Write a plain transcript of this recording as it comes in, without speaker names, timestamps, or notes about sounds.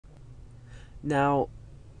Now,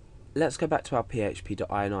 let's go back to our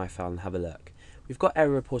php.ini file and have a look. We've got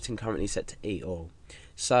error reporting currently set to eAll.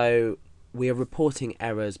 So we are reporting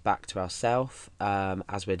errors back to ourselves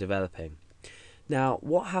as we're developing. Now,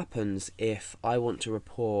 what happens if I want to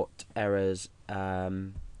report errors,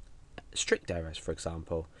 strict errors, for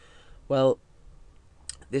example? Well,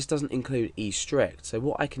 this doesn't include eStrict. So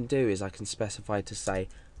what I can do is I can specify to say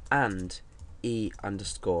and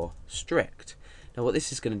e_strict. Now what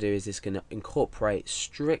this is going to do is it's going to incorporate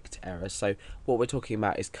strict errors. So what we're talking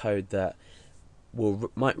about is code that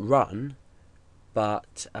might run,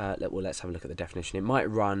 but let's have a look at the definition. It might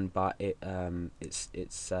run, but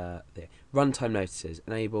it's runtime notices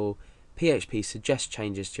enable PHP suggest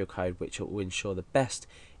changes to your code which will ensure the best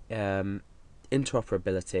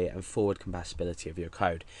interoperability and forward compatibility of your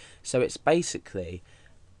code. So it's basically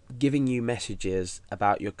giving you messages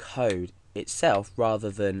about your code itself rather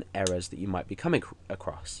than errors that you might be coming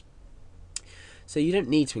across. So you don't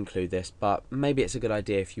need to include this, but maybe it's a good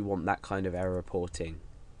idea if you want that kind of error reporting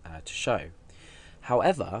to show.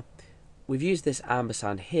 However, we've used this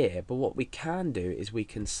ampersand here, but what we can do is we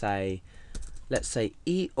can say, let's say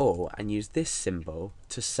eAll, and use this symbol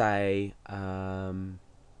to say,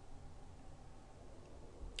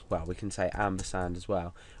 well, we can say ampersand as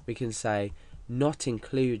well. We can say not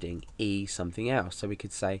including e something else. So we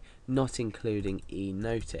could say not including e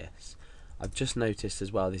notice. I've just noticed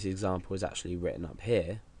as well this example is actually written up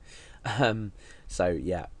here. So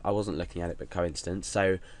yeah, I wasn't looking at it, but coincidence.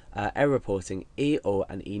 So error reporting eAll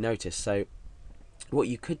and e notice. So what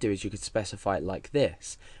you could do is you could specify it like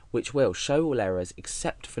this, which will show all errors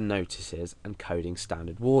except for notices and coding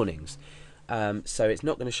standard warnings. So it's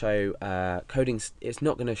not going to show it's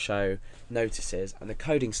not going to show notices, and the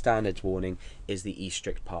coding standards warning is the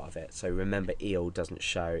eStrict part of it. So remember, eAll doesn't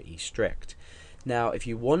show eStrict. Now, if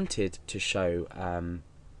you wanted to show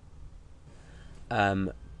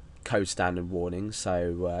code standard warnings,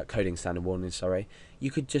 so coding standard warnings, sorry, you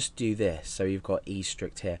could just do this. So you've got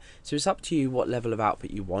eStrict here. So it's up to you what level of output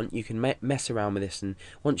you want. You can mess around with this, and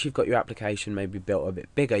once you've got your application maybe built a bit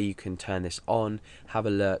bigger, you can turn this on, have a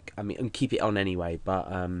look. I mean, and keep it on anyway, but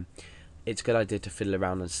it's a good idea to fiddle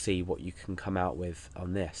around and see what you can come out with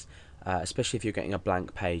on this. Especially if you're getting a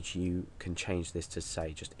blank page, you can change this to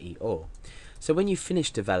say just eAll. So when you finish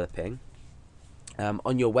developing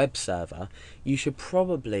on your web server, you should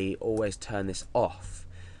probably always turn this off.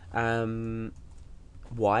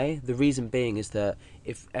 Why? The reason being is that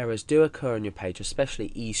if errors do occur on your page, especially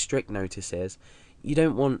eStrict notices, you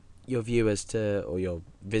don't want your viewers to, or your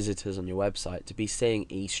visitors on your website, to be seeing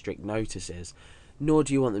eStrict notices, nor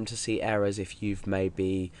do you want them to see errors if you've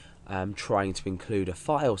maybe trying to include a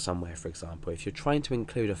file somewhere. For example, if you're trying to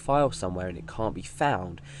include a file somewhere and it can't be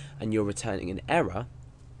found and you're returning an error,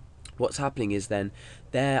 what's happening is then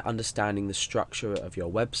they're understanding the structure of your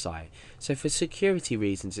website. So for security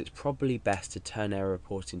reasons, it's probably best to turn error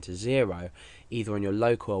reporting to 0 either on your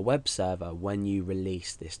local or web server when you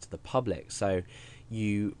release this to the public. So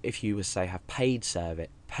if you say have paid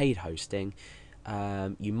hosting,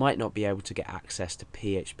 you might not be able to get access to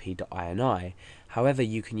php.ini. However,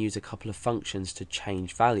 you can use a couple of functions to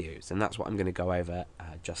change values, and that's what I'm going to go over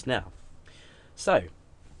just now. So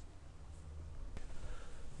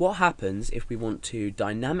what happens if we want to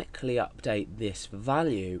dynamically update this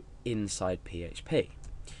value inside PHP?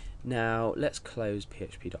 Now let's close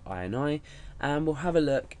php.ini and we'll have a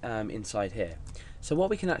look inside here. So what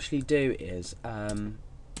we can actually do is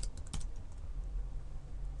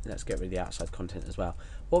let's get rid of the outside content as well.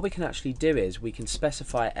 What we can actually do is we can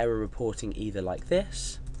specify error reporting either like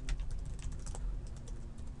this.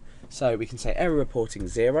 So we can say error reporting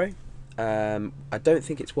 0. I don't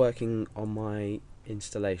think it's working on my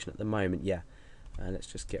installation at the moment. Yeah, let's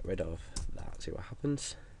just get rid of that, see what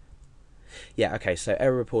happens. Yeah, okay, so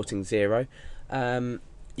error reporting 0.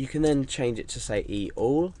 You can then change it to say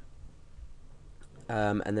eAll,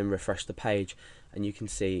 and then refresh the page, and you can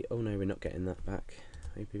see, oh no, we're not getting that back.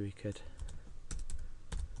 Maybe we could.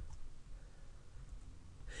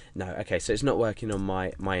 No, okay, so it's not working on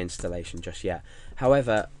my installation just yet.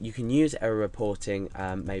 However, you can use error reporting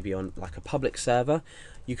maybe on like a public server.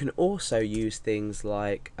 You can also use things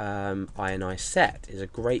like ini set is a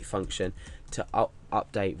great function to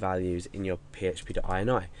update values in your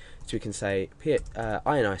php.ini. So we can say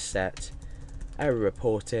ini set error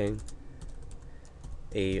reporting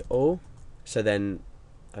eAll. So then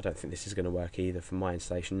I don't think this is going to work either for my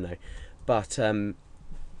installation, no. But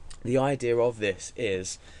the idea of this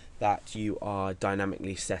is that you are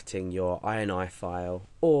dynamically setting your ini file,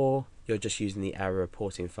 or you're just using the error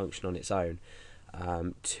reporting function on its own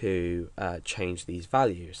to change these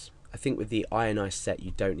values. I think with the ionize set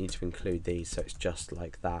you don't need to include these, so it's just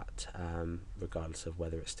like that, regardless of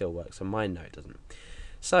whether it still works on mine. No, it doesn't.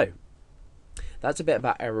 So that's a bit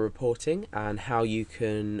about error reporting and how you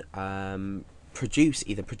can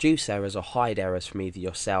either produce errors or hide errors from either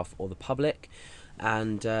yourself or the public,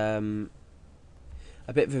 and a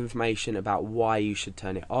bit of information about why you should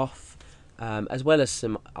turn it off, as well as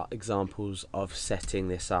some examples of setting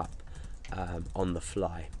this up on the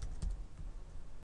fly.